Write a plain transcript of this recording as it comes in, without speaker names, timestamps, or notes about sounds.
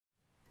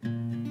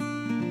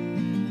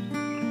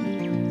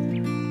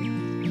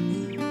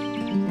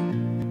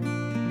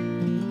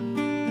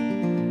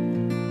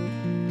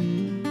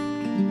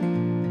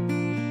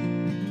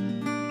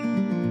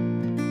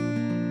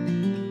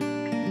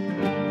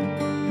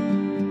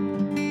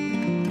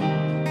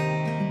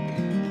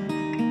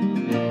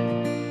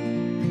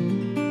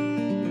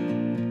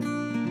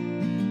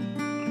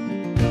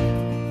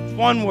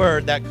one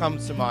word that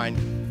comes to mind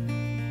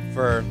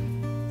for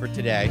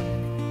today,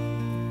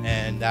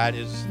 and that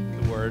is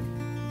the word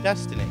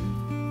destiny.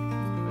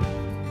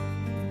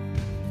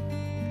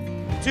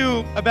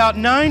 To about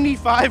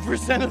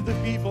 95% of the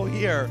people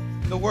here,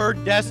 the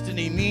word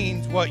destiny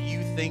means what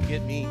you think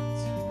it means.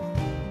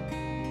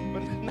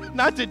 But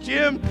not to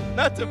Jim,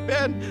 not to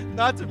Ben,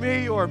 not to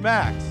me or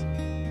Max.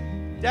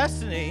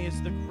 Destiny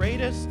is the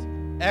greatest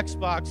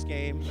Xbox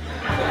game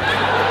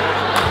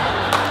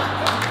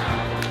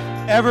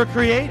ever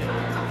created.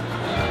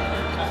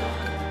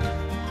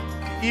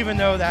 Even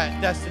though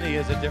that destiny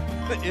is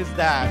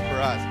that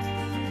for us,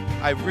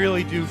 I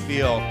really do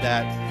feel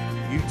that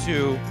you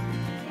two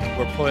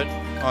were put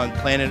on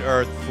planet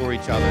Earth for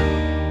each other.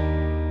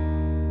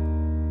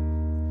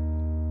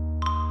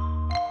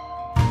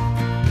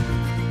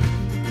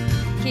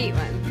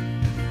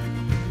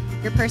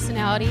 Caitlin, your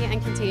personality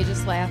and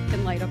contagious laugh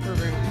can light up a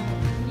room.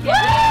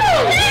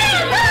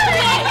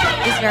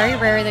 It's very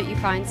rare that you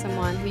find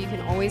someone who you can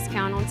always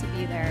count on to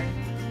be there,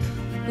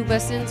 who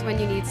listens when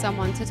you need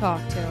someone to talk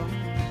to,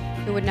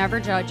 who would never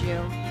judge you,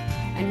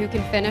 and who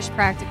can finish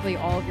practically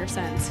all of your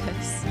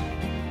sentences.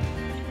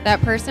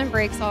 That person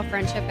breaks all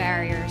friendship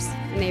barriers,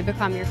 and they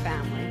become your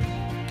family.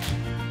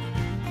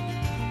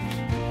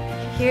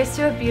 Here's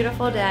to a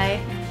beautiful day.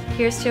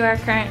 Here's to our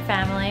current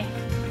family.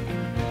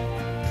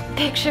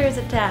 Pictures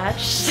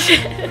attached.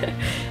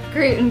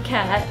 Groot and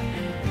Cat.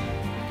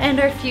 And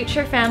our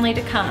future family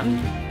to come.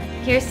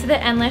 Here's to the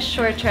endless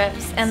shore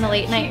trips and the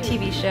late night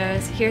TV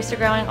shows. Here's to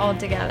growing old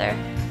together.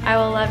 I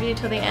will love you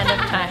till the end of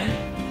time.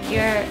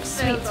 You're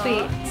sweet,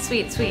 sweet,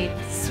 sweet, sweet,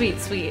 sweet,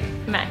 sweet,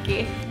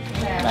 Mackie.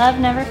 Love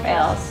never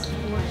fails.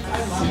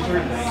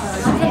 This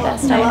is the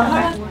best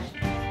night ever.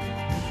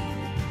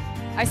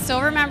 I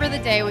still remember the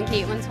day when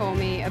Caitlin told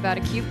me about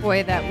a cute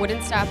boy that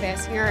wouldn't stop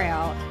asking her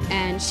out,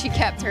 and she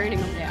kept turning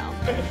him down.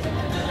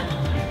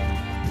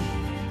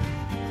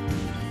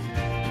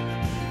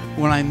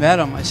 When I met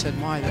him, I said,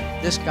 "My,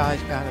 this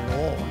guy's got it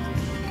all. I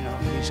mean, you know,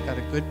 he's got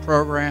a good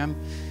program,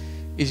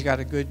 he's got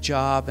a good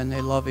job, and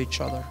they love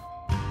each other."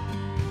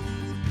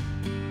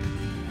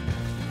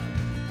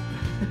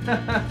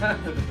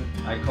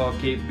 I call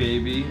Cait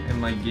baby, and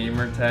my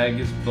gamer tag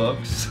is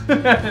books.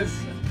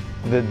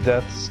 The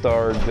Death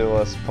Star do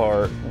us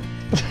part.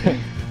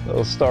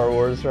 Little Star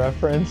Wars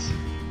reference.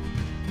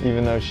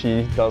 Even though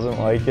she doesn't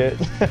like it,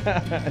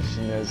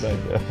 she knows I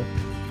do.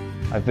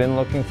 I've been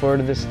looking forward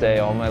to this day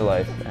all my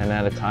life, and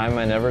at a time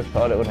I never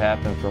thought it would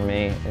happen for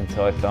me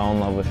until I fell in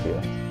love with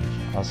you.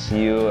 I'll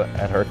see you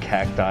at her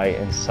cacti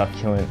and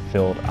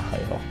succulent-filled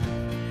aisle.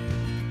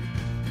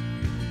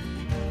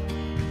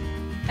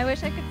 I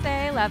wish I could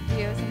say I loved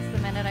you since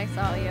the minute I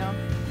saw you,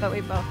 but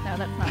we both know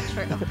that's not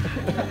true.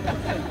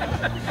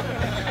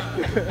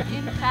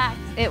 In fact,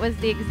 it was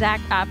the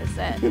exact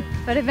opposite.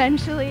 But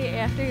eventually,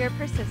 after your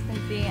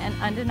persistency and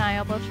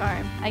undeniable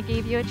charm, I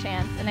gave you a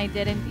chance, and I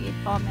did indeed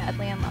fall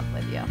madly in love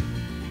with you.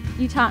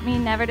 You taught me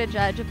never to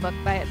judge a book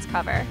by its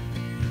cover.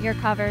 Your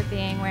cover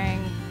being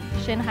wearing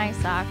shin-high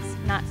socks,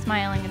 not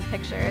smiling in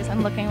pictures,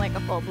 and looking like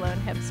a full-blown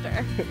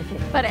hipster.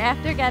 But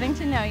after getting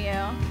to know you,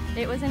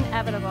 it was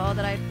inevitable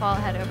that I'd fall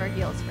head over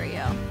heels for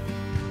you.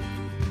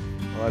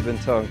 Well, I've been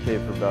telling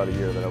Cait for about a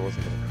year that I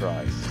wasn't going to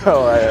cry,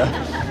 so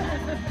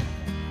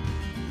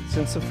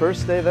since the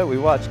first day that we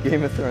watched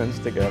Game of Thrones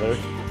together,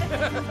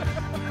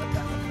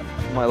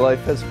 my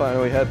life has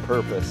finally had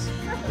purpose.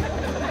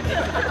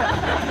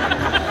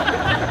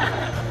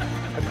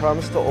 I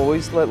promise to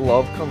always let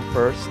love come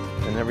first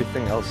and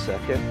everything else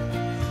second.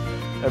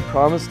 I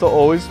promise to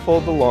always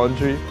fold the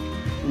laundry,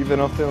 even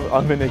if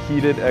I'm in a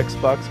heated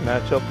Xbox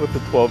matchup with a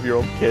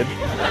 12-year-old kid.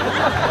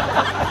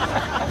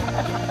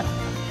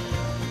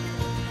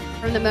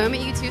 From the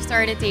moment you two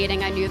started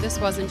dating, I knew this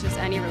wasn't just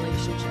any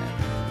relationship.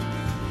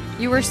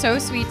 You were so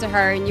sweet to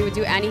her, and you would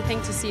do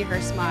anything to see her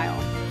smile,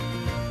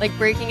 like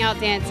breaking out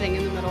dancing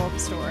in the middle of the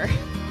store.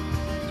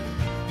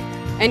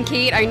 And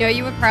Cait, I know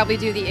you would probably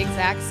do the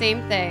exact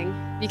same thing,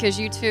 because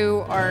you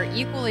two are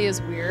equally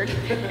as weird,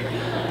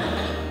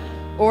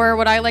 or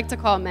what I like to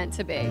call meant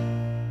to be.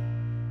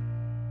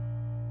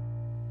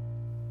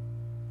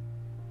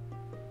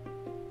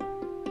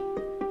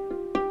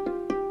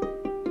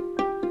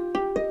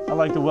 I'd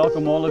like to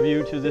welcome all of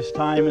you to this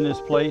time and this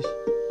place.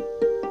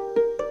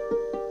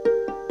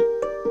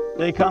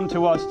 They come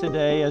to us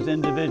today as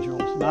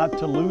individuals, not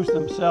to lose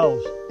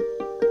themselves,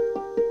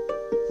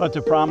 but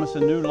to promise a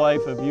new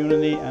life of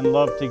unity and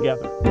love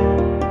together.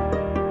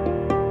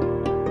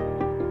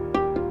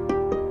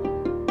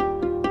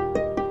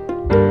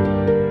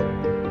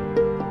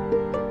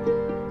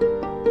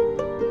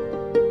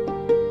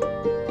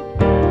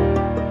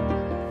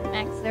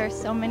 Max, there are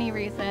so many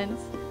reasons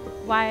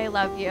why I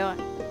love you.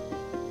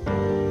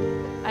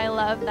 I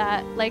love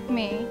that, like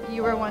me,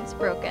 you were once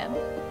broken,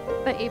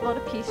 but able to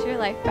piece your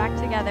life back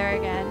together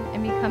again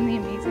and become the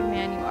amazing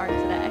man you are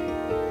today.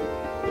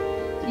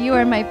 You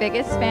are my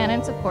biggest fan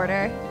and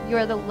supporter. You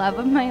are the love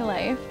of my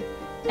life.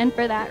 And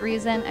for that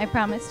reason, I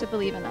promise to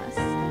believe in us.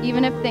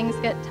 Even if things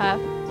get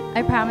tough,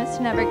 I promise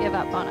to never give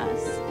up on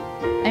us.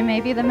 I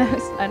may be the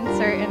most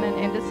uncertain and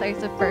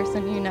indecisive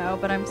person you know,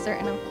 but I'm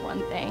certain of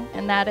one thing,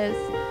 and that is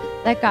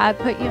that God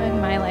put you in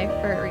my life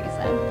for a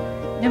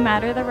reason. No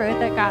matter the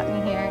road that got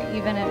me here,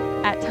 even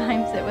if at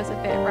times it was a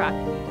bit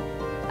rocky,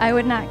 I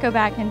would not go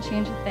back and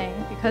change a thing,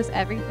 because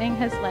everything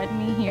has led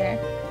me here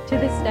to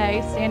this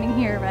day, standing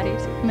here ready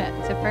to commit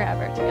to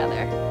forever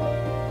together.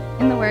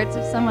 In the words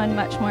of someone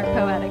much more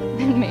poetic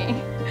than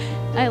me,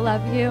 I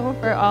love you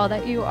for all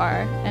that you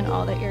are and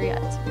all that you're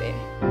yet to be.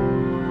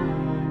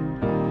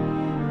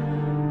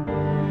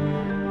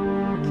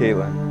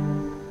 Caitlin,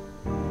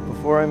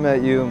 before I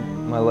met you,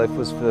 my life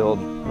was filled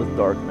with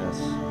darkness.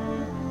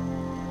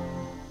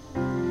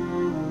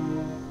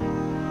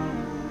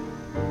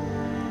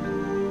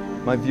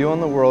 My view on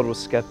the world was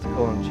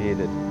skeptical and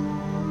jaded.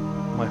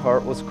 My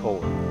heart was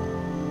cold.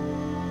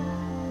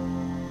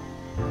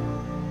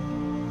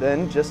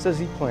 Then, just as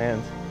He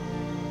planned,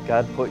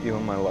 God put you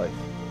in my life.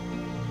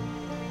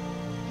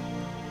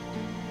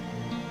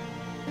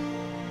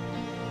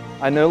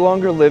 I no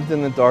longer lived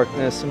in the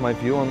darkness, and my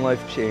view on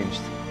life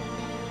changed.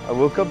 I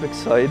woke up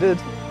excited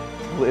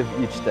to live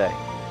each day.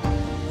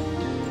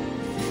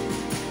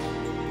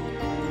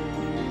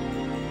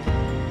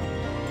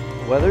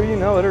 Whether you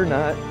know it or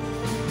not,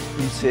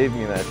 you saved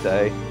me that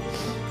day,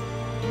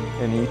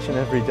 and each and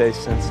every day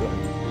since then.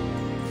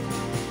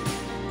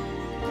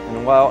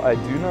 And while I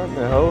do not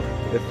know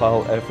if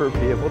I'll ever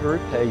be able to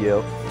repay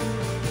you,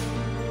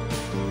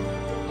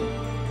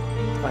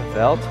 I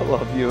vow to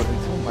love you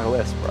until my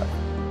last breath.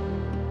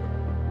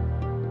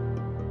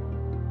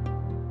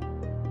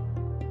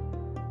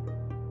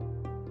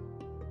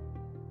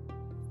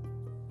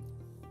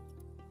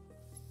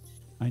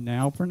 I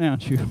now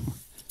pronounce you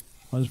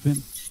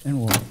husband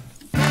and wife.